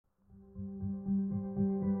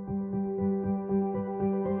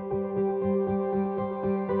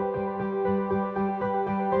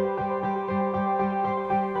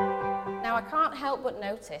can't help but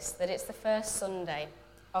notice that it's the first Sunday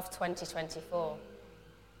of 2024.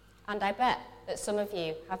 And I bet that some of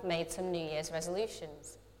you have made some New Year's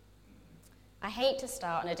resolutions. I hate to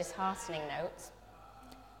start on a disheartening note,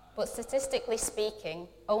 but statistically speaking,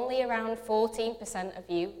 only around 14% of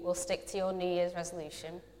you will stick to your New Year's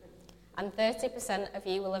resolution, and 30% of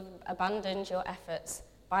you will have abandoned your efforts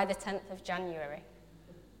by the 10th of January.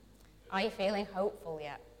 Are you feeling hopeful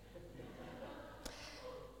yet?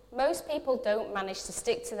 Most people don't manage to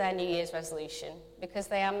stick to their New Year's resolution because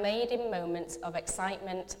they are made in moments of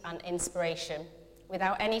excitement and inspiration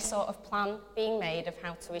without any sort of plan being made of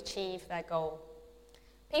how to achieve their goal.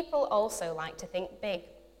 People also like to think big.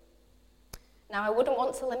 Now, I wouldn't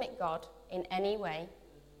want to limit God in any way.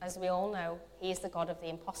 As we all know, he is the God of the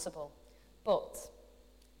impossible. But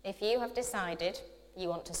if you have decided you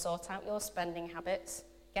want to sort out your spending habits,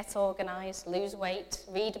 get organised, lose weight,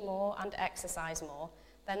 read more and exercise more,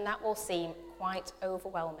 then that will seem quite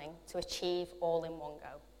overwhelming to achieve all in one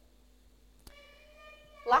go.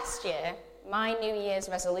 Last year, my New Year's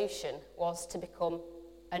resolution was to become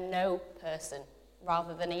a no person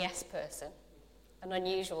rather than a yes person, an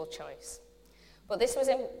unusual choice. But this was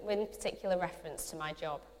in particular reference to my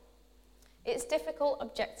job. It's difficult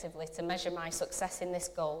objectively to measure my success in this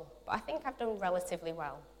goal, but I think I've done relatively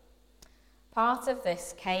well. Part of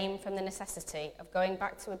this came from the necessity of going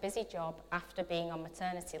back to a busy job after being on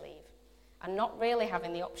maternity leave and not really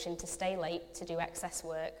having the option to stay late to do excess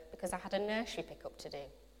work because I had a nursery pickup to do.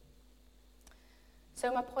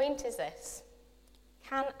 So my point is this: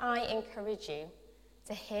 can I encourage you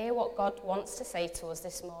to hear what God wants to say to us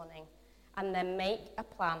this morning and then make a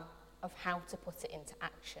plan of how to put it into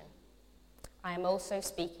action? I am also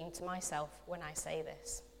speaking to myself when I say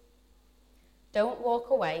this. Don't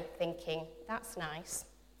walk away thinking, that's nice,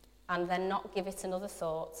 and then not give it another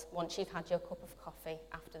thought once you've had your cup of coffee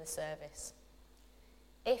after the service.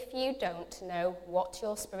 If you don't know what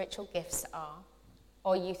your spiritual gifts are,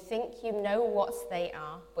 or you think you know what they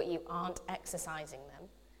are, but you aren't exercising them,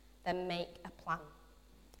 then make a plan.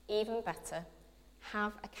 Even better,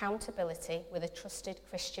 have accountability with a trusted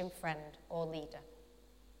Christian friend or leader.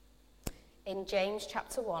 In James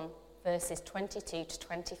chapter 1, verses 22 to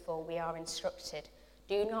 24, we are instructed,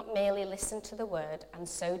 do not merely listen to the word and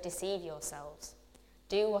so deceive yourselves.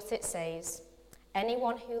 Do what it says.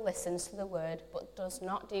 Anyone who listens to the word but does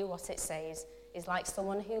not do what it says is like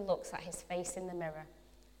someone who looks at his face in the mirror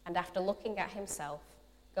and after looking at himself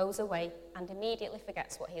goes away and immediately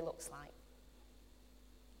forgets what he looks like.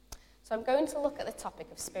 So I'm going to look at the topic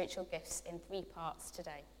of spiritual gifts in 3 parts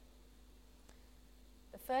today.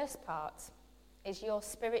 The first part is your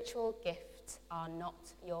spiritual gifts are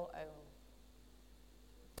not your own.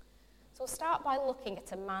 So we'll start by looking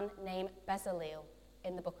at a man named Bezaleel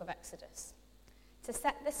in the book of Exodus. To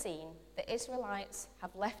set the scene, the Israelites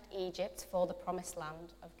have left Egypt for the promised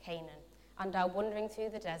land of Canaan and are wandering through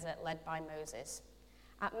the desert led by Moses.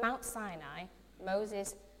 At Mount Sinai,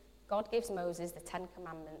 God gives Moses the 10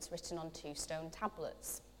 Commandments written on 2 stone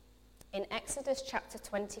tablets. In Exodus chapter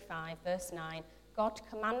 25, verse 9, God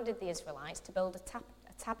commanded the Israelites to build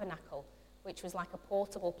a tabernacle, which was like a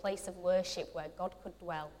portable place of worship where God could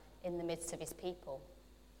dwell in the midst of his people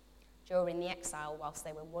during the exile whilst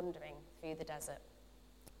they were wandering through the desert.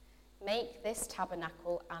 Make this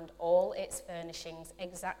tabernacle and all its furnishings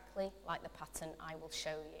exactly like the pattern I will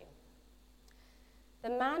show you. The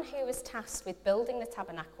man who was tasked with building the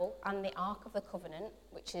tabernacle and the Ark of the Covenant,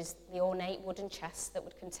 which is the ornate wooden chest that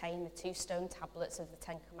would contain the 2 stone tablets of the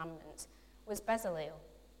 10 Commandments, was Bezaleel.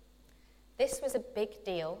 This was a big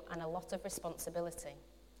deal and a lot of responsibility,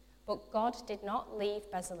 but God did not leave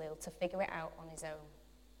Bezaleel to figure it out on his own.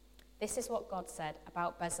 This is what God said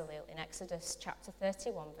about Bezaleel in Exodus chapter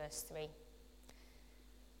 31, verse 3.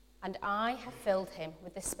 And I have filled him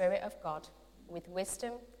with the Spirit of God, with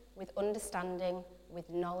wisdom, with understanding, with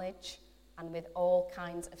knowledge, and with all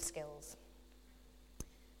kinds of skills.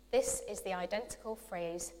 This is the identical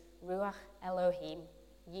phrase, Ruach Elohim,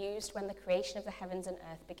 used when the creation of the heavens and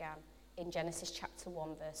earth began in Genesis chapter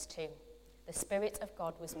 1, verse 2. The Spirit of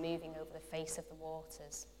God was moving over the face of the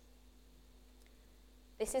waters.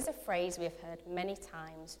 This is a phrase we have heard many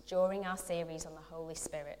times during our series on the Holy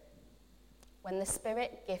Spirit. When the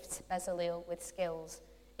Spirit gifts Bezaleel with skills,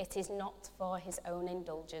 it is not for his own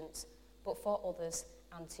indulgence, but for others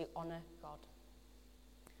and to honour God.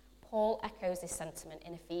 Paul echoes this sentiment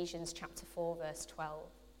in Ephesians chapter 4, verse 12.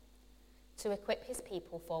 To equip his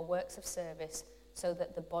people for works of service so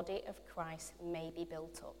that the body of Christ may be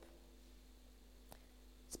built up.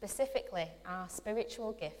 Specifically, our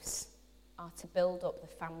spiritual gifts are to build up the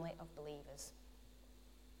family of believers.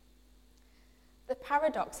 The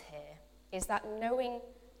paradox here is that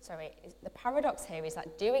the paradox here is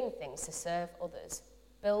that doing things to serve others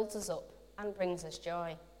builds us up and brings us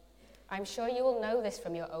joy. I'm sure you will know this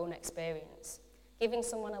from your own experience. Giving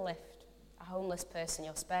someone a lift, a homeless person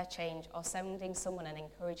your spare change, or sending someone an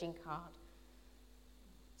encouraging card.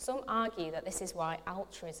 Some argue that this is why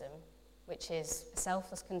altruism, which is a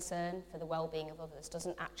selfless concern for the well-being of others,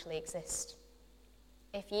 doesn't actually exist.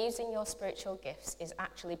 If using your spiritual gifts is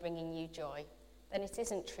actually bringing you joy, then it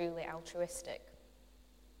isn't truly altruistic.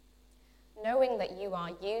 Knowing that you are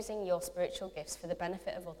using your spiritual gifts for the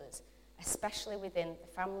benefit of others, especially within the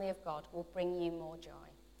family of God, will bring you more joy.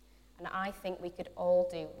 And I think we could all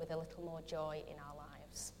do with a little more joy in our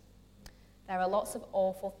lives. There are lots of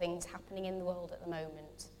awful things happening in the world at the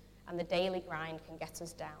moment, and the daily grind can get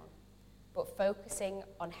us down. But focusing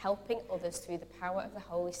on helping others through the power of the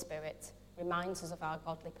Holy Spirit reminds us of our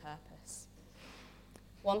godly purpose.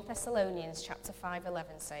 1 Thessalonians chapter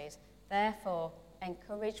 5:11 says, "Therefore,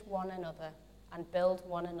 encourage one another and build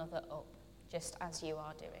one another up, just as you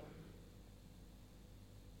are doing."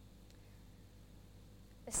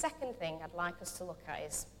 The second thing I'd like us to look at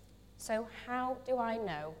is, so how do I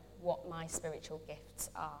know what my spiritual gifts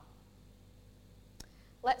are?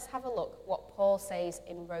 Let's have a look what Paul says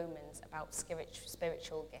in Romans about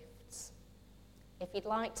spiritual gifts. If you'd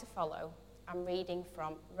like to follow, I'm reading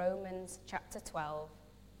from Romans chapter 12,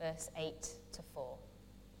 verse 8 to 4.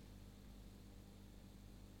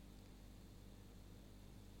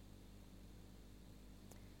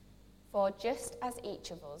 For just as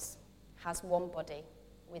each of us has one body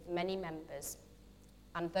with many members,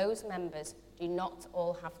 and those members do not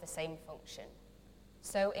all have the same function,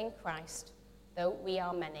 so in Christ, though we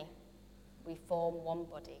are many, we form one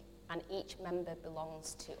body, and each member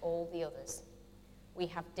belongs to all the others. We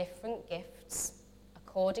have different gifts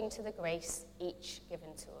according to the grace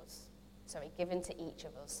given to each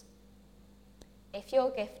of us. If your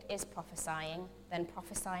gift is prophesying, then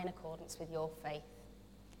prophesy in accordance with your faith.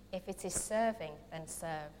 If it is serving, then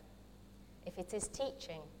serve. If it is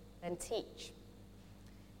teaching, then teach.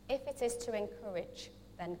 If it is to encourage,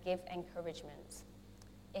 then give encouragement.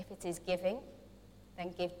 If it is giving,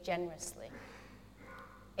 then give generously.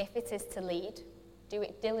 If it is to lead, do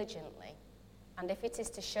it diligently. And if it is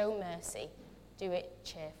to show mercy, do it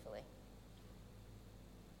cheerfully.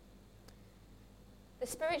 The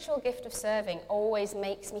spiritual gift of serving always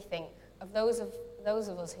makes me think of those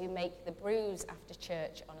of us who make the brews after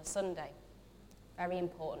church on a Sunday. Very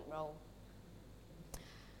important role.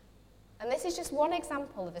 And this is just one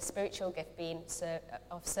example of a spiritual gift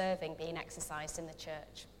of serving being exercised in the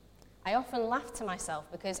church. I often laugh to myself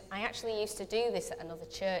because I actually used to do this at another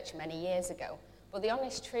church many years ago. But the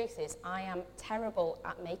honest truth is I am terrible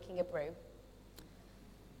at making a brew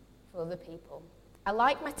for other people. I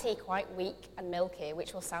like my tea quite weak and milky,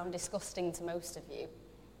 which will sound disgusting to most of you,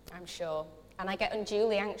 I'm sure. And I get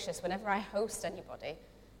unduly anxious whenever I host anybody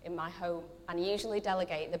in my home and usually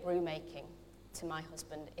delegate the brew making to my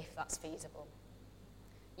husband if that's feasible.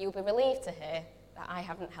 You'll be relieved to hear that I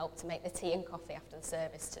haven't helped to make the tea and coffee after the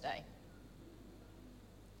service today.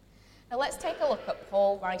 Now let's take a look at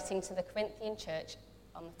Paul writing to the Corinthian church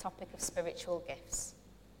on the topic of spiritual gifts.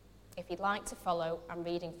 If you'd like to follow, I'm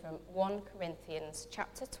reading from 1 Corinthians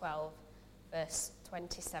chapter 12, verse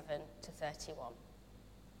 27 to 31.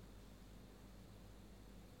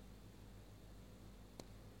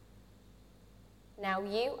 Now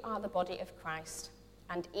you are the body of Christ,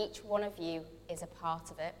 and each one of you is a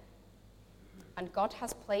part of it. And God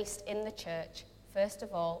has placed in the church, first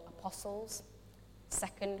of all, apostles,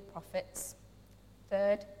 second, prophets,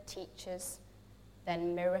 third, teachers,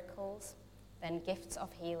 then miracles, then gifts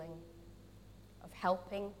of healing, of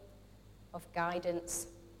helping, of guidance,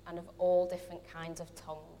 and of all different kinds of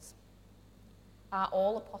tongues. Are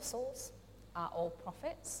all apostles? Are all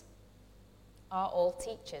prophets? Are all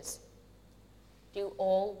teachers? Do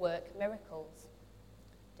all work miracles?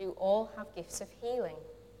 Do all have gifts of healing?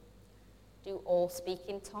 Do all speak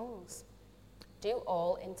in tongues? Do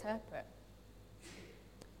all interpret?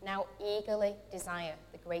 Now eagerly desire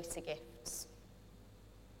the greater gifts.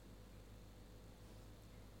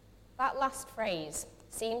 That last phrase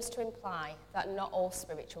seems to imply that not all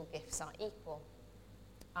spiritual gifts are equal,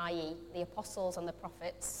 i.e., the apostles and the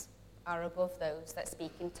prophets are above those that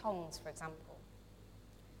speak in tongues, for example.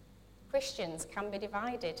 Christians can be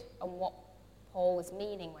divided on what Paul was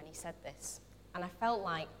meaning when he said this, and I felt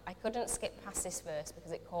like I couldn't skip past this verse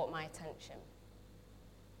because it caught my attention.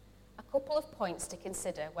 A couple of points to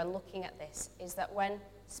consider when looking at this is that when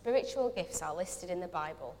spiritual gifts are listed in the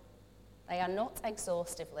Bible, they are not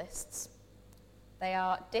exhaustive lists. They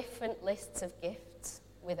are different lists of gifts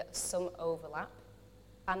with some overlap,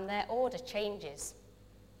 and their order changes.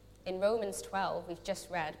 In Romans 12, we've just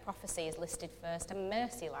read, prophecy is listed first and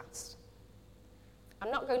mercy last. I'm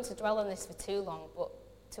not going to dwell on this for too long, but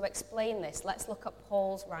to explain this, let's look at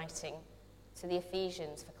Paul's writing to the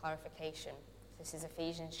Ephesians for clarification. This is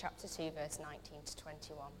Ephesians chapter 2, verse 19 to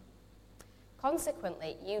 21.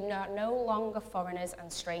 Consequently, you are no longer foreigners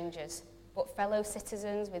and strangers, but fellow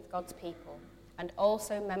citizens with God's people, and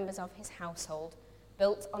also members of his household,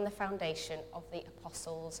 built on the foundation of the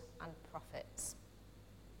apostles and prophets,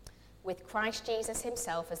 with Christ Jesus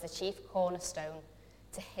himself as the chief cornerstone.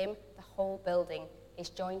 To him the whole building is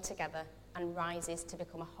joined together and rises to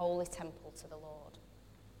become a holy temple to the Lord.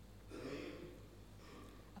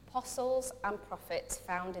 Apostles and prophets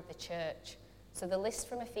founded the church, so the list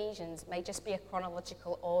from Ephesians may just be a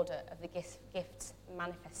chronological order of the gifts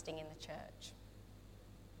manifesting in the church.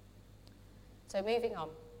 So moving on.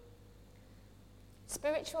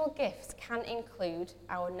 Spiritual gifts can include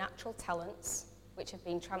our natural talents, which have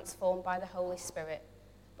been transformed by the Holy Spirit,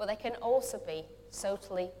 but they can also be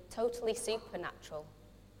totally supernatural.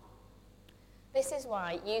 This is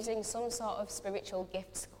why using some sort of spiritual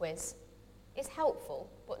gifts quiz is helpful,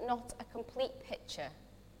 but not a complete picture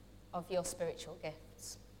of your spiritual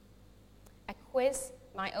gifts. A quiz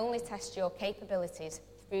might only test your capabilities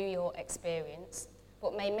through your experience,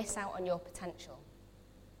 but may miss out on your potential.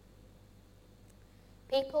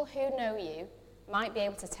 People who know you might be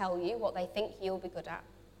able to tell you what they think you'll be good at,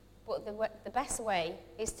 but the best way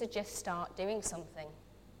is to just start doing something.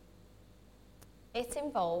 It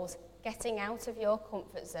involves getting out of your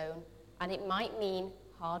comfort zone, and it might mean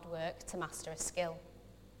hard work to master a skill.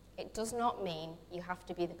 It does not mean you have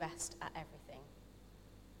to be the best at everything.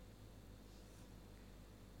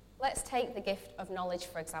 Let's take the gift of knowledge,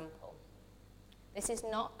 for example. This is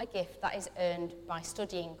not a gift that is earned by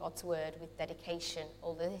studying God's word with dedication,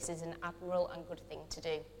 although this is an admirable and good thing to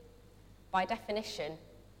do. By definition,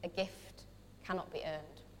 a gift cannot be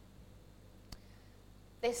earned.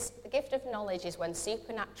 The gift of knowledge is when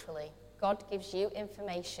supernaturally God gives you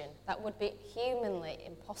information that would be humanly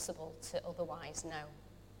impossible to otherwise know.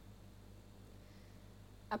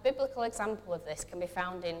 A biblical example of this can be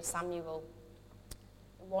found in 1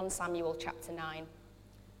 Samuel chapter 9.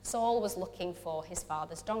 Saul was looking for his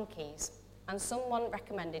father's donkeys, and someone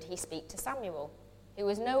recommended he speak to Samuel, who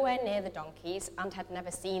was nowhere near the donkeys and had never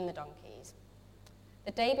seen the donkeys.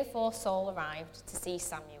 The day before Saul arrived to see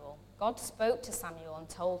Samuel, God spoke to Samuel and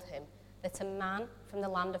told him that a man from the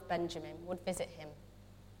land of Benjamin would visit him,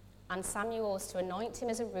 and Samuel was to anoint him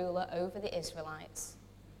as a ruler over the Israelites.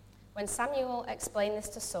 When Samuel explained this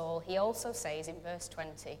to Saul, he also says in verse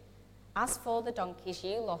 20, "As for the donkeys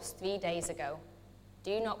you lost 3 days ago,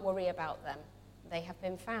 do not worry about them. They have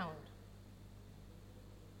been found."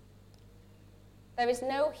 There is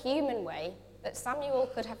no human way that Samuel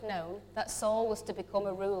could have known that Saul was to become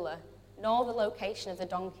a ruler, nor the location of the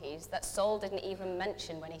donkeys that Saul didn't even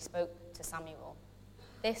mention when he spoke to Samuel.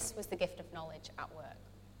 This was the gift of knowledge at work.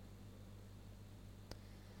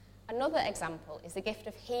 Another example is the gift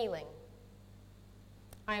of healing.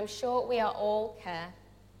 I am sure we are all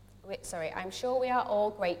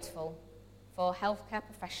grateful for healthcare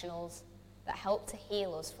professionals that help to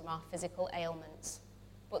heal us from our physical ailments.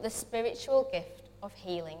 But the spiritual gift of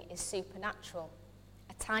healing is supernatural,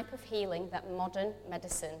 a type of healing that modern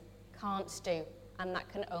medicine can't do, and that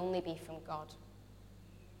can only be from God.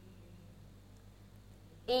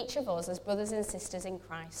 Each of us as brothers and sisters in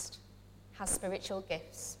Christ has spiritual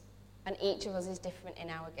gifts, and each of us is different in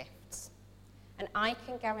our gifts. And I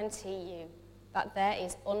can guarantee you that there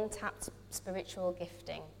is untapped spiritual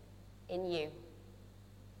gifting in you,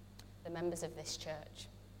 the members of this church.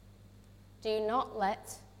 Do not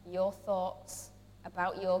let your thoughts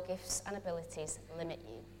about your gifts and abilities limit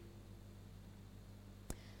you.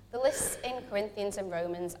 The lists in Corinthians and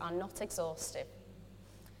Romans are not exhaustive.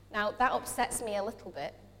 Now, that upsets me a little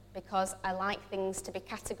bit because I like things to be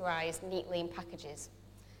categorized neatly in packages,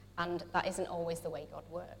 and that isn't always the way God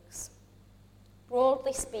works.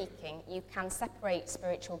 Broadly speaking, you can separate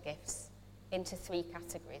spiritual gifts into 3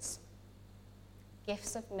 categories: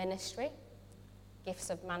 gifts of ministry, gifts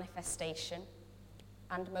of manifestation,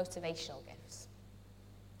 and motivational gifts.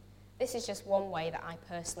 This is just one way that I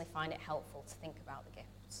personally find it helpful to think about the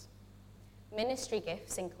gifts. Ministry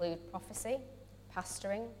gifts include prophecy,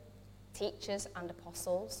 pastoring, teachers and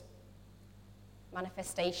apostles.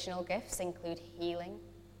 Manifestational gifts include healing,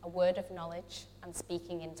 a word of knowledge, and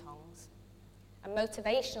speaking in tongues. And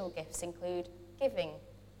motivational gifts include giving,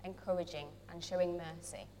 encouraging, and showing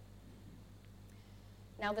mercy.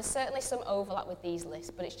 Now, there's certainly some overlap with these lists,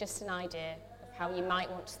 but it's just an idea of how you might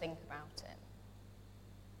want to think about it.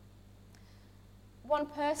 One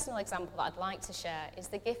personal example that I'd like to share is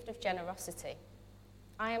the gift of generosity.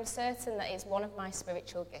 I am certain that it's one of my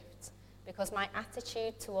spiritual gifts because my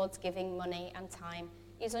attitude towards giving money and time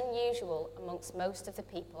is unusual amongst most of the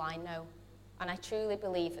people I know, and I truly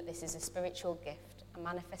believe that this is a spiritual gift, a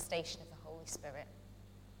manifestation of the Holy Spirit.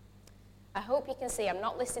 I hope you can see I'm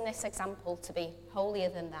not listing this example to be holier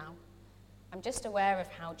than thou. I'm just aware of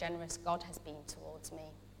how generous God has been towards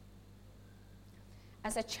me.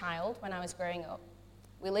 As a child, when I was growing up,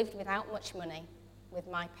 we lived without much money with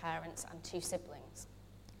my parents and 2 siblings.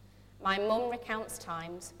 My mum recounts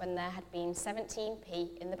times when there had been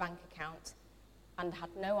 17p in the bank account and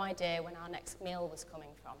had no idea when our next meal was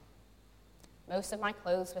coming from. Most of my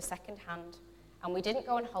clothes were second-hand, and we didn't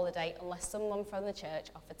go on holiday unless someone from the church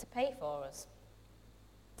offered to pay for us.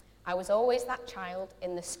 I was always that child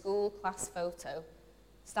in the school class photo,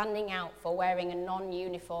 standing out for wearing a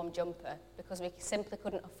non-uniform jumper because we simply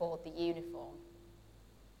couldn't afford the uniform.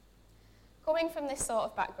 Coming from this sort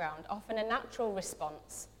of background, often a natural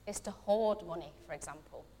response is to hoard money, for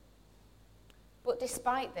example. But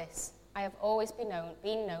despite this, I have always been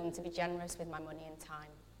known to be generous with my money and time.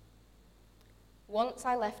 Once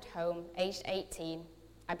I left home, aged 18,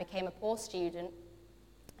 I became a poor student,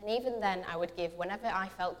 and even then I would give whenever I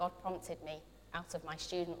felt God prompted me out of my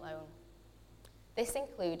student loan. This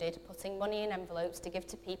included putting money in envelopes to give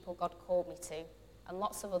to people God called me to, and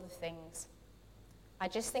lots of other things. I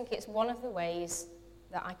just think it's one of the ways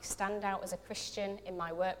that I stand out as a Christian in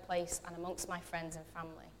my workplace and amongst my friends and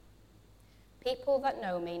family. People that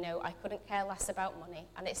know me know I couldn't care less about money,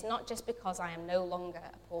 and it's not just because I am no longer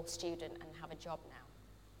a poor student and have a job now.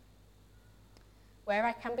 Where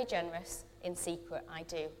I can be generous in secret, I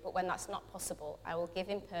do, but when that's not possible, I will give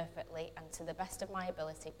imperfectly and to the best of my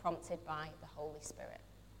ability, prompted by the Holy Spirit.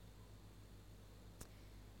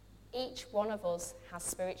 Each one of us has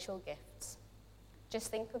spiritual gifts. Just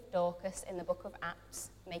think of Dorcas in the book of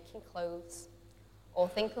Acts making clothes, or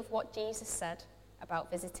think of what Jesus said about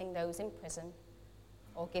visiting those in prison,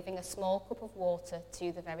 or giving a small cup of water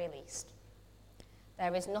to the very least.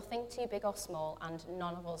 There is nothing too big or small, and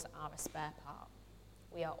none of us are a spare part.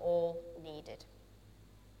 We are all needed.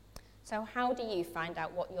 So how do you find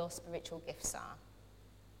out what your spiritual gifts are?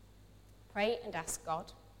 Pray and ask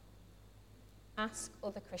God. Ask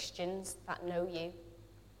other Christians that know you.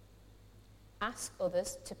 Ask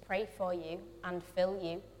others to pray for you and fill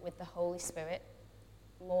you with the Holy Spirit.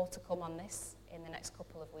 More to come on this in the next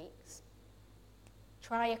couple of weeks.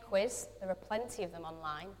 Try a quiz. There are plenty of them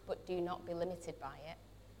online, but do not be limited by it.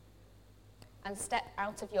 And step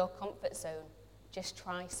out of your comfort zone. Just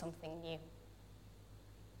try something new.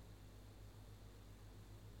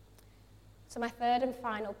 So my third and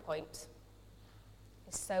final point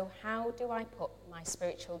is, so how do I put my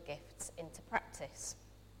spiritual gifts into practice?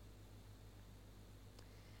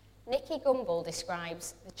 Nicky Gumbel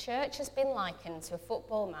describes the church has been likened to a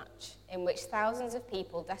football match in which thousands of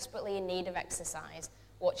people desperately in need of exercise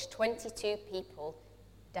watch 22 people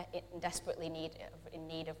desperately in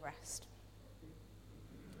need of rest.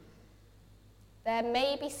 There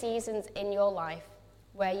may be seasons in your life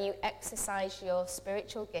where you exercise your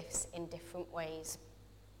spiritual gifts in different ways.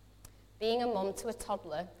 Being a mum to a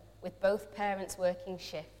toddler with both parents working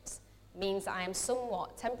shifts means that I am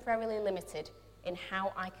somewhat temporarily limited in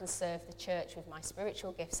how I can serve the church with my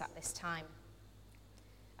spiritual gifts at this time.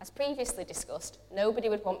 As previously discussed, nobody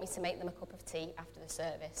would want me to make them a cup of tea after the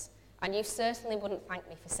service, and you certainly wouldn't thank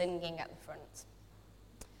me for singing at the front.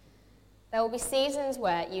 There will be seasons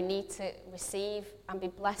where you need to receive and be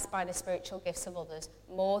blessed by the spiritual gifts of others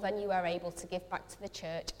more than you are able to give back to the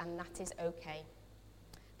church, and that is okay.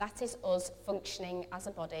 That is us functioning as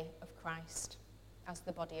a body of Christ, as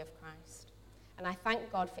the body of Christ. And I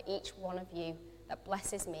thank God for each one of you that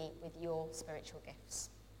blesses me with your spiritual gifts.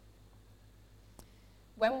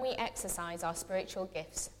 When we exercise our spiritual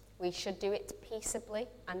gifts, we should do it peaceably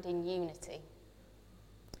and in unity.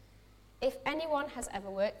 If anyone has ever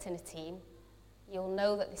worked in a team, you'll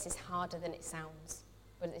know that this is harder than it sounds,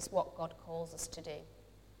 but it's what God calls us to do.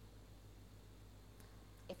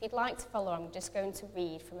 If you'd like to follow, I'm just going to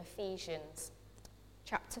read from Ephesians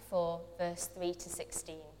chapter 4, verse 3 to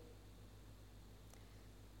 16.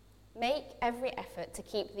 Make every effort to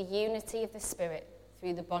keep the unity of the Spirit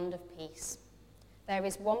through the bond of peace. There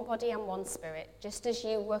is one body and one Spirit, just as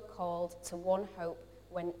you were called to one hope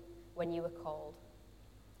when you were called.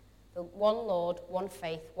 The one Lord, one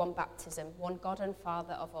faith, one baptism, one God and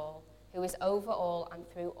Father of all, who is over all and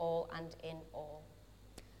through all and in all.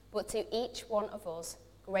 But to each one of us,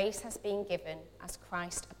 grace has been given as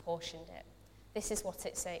Christ apportioned it. This is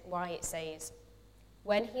why it says,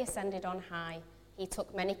 when he ascended on high, He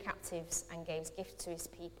took many captives and gave gifts to his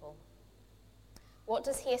people. What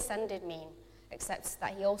does he ascended mean, except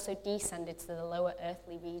that he also descended to the lower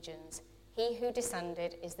earthly regions? He who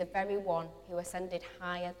descended is the very one who ascended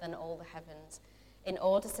higher than all the heavens, in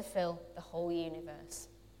order to fill the whole universe.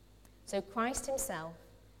 So Christ himself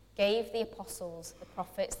gave the apostles, the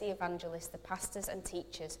prophets, the evangelists, the pastors and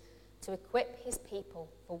teachers to equip his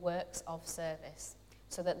people for works of service,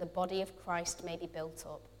 so that the body of Christ may be built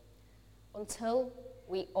up, until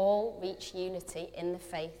we all reach unity in the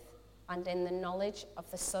faith and in the knowledge of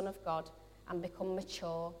the Son of God and become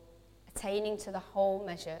mature, attaining to the whole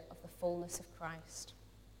measure of the fullness of Christ.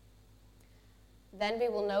 Then we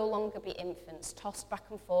will no longer be infants, tossed back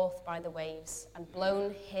and forth by the waves and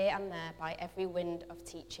blown here and there by every wind of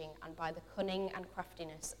teaching and by the cunning and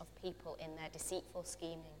craftiness of people in their deceitful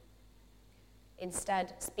scheming.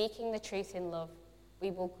 Instead, speaking the truth in love,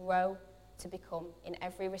 we will grow to become, in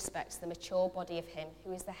every respect, the mature body of him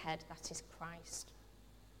who is the head, that is Christ.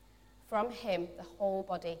 From him, the whole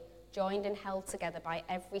body, joined and held together by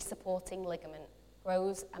every supporting ligament,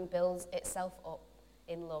 grows and builds itself up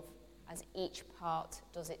in love, as each part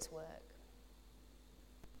does its work.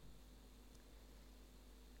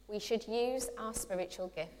 We should use our spiritual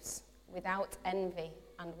gifts without envy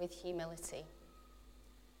and with humility.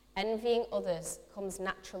 Envying others comes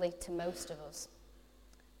naturally to most of us.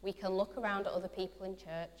 We can look around at other people in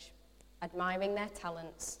church, admiring their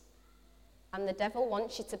talents, and the devil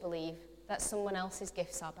wants you to believe that someone else's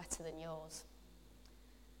gifts are better than yours.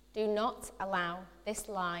 Do not allow this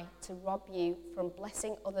lie to rob you from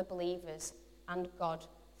blessing other believers and God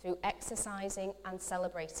through exercising and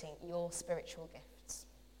celebrating your spiritual gifts.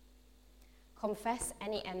 Confess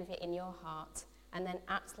any envy in your heart and then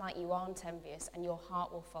act like you aren't envious, and your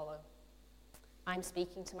heart will follow. I'm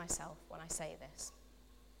speaking to myself when I say this.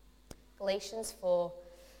 Galatians 4,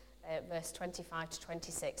 verse 25 to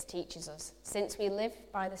 26 teaches us, since we live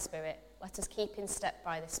by the Spirit, let us keep in step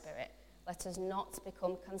by the Spirit. Let us not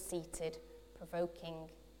become conceited, provoking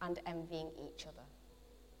and envying each other.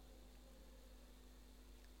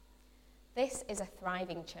 This is a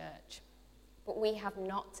thriving church, but we have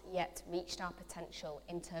not yet reached our potential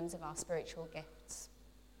in terms of our spiritual gifts.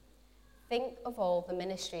 Think of all the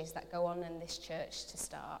ministries that go on in this church to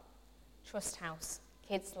start. Trust House,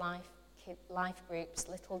 Kids Life, life groups,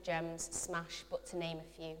 Little Gems, Smash, but to name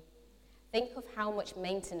a few. Think of how much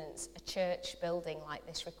maintenance a church building like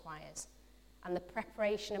this requires, and the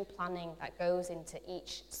preparation and planning that goes into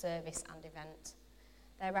each service and event.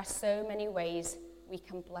 There are so many ways we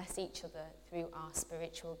can bless each other through our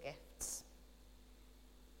spiritual gifts.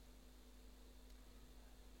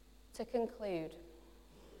 To conclude,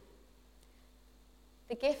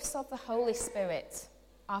 the gifts of the Holy Spirit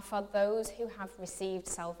are for those who have received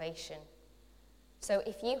salvation. So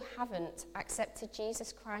if you haven't accepted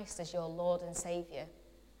Jesus Christ as your Lord and Saviour,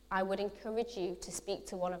 I would encourage you to speak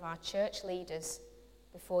to one of our church leaders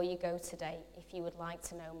before you go today if you would like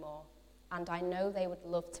to know more. And I know they would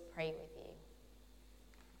love to pray with you.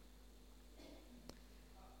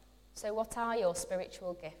 So what are your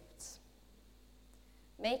spiritual gifts?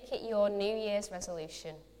 Make it your New Year's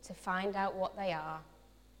resolution to find out what they are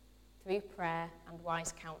through prayer and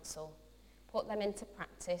wise counsel. Put them into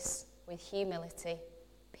practice with humility,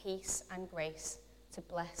 peace and grace to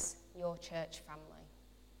bless your church family.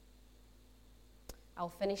 I'll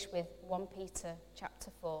finish with 1 Peter chapter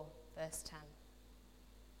 4, verse 10.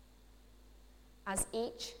 As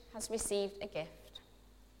each has received a gift,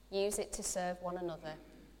 use it to serve one another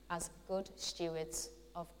as good stewards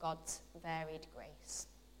of God's varied grace.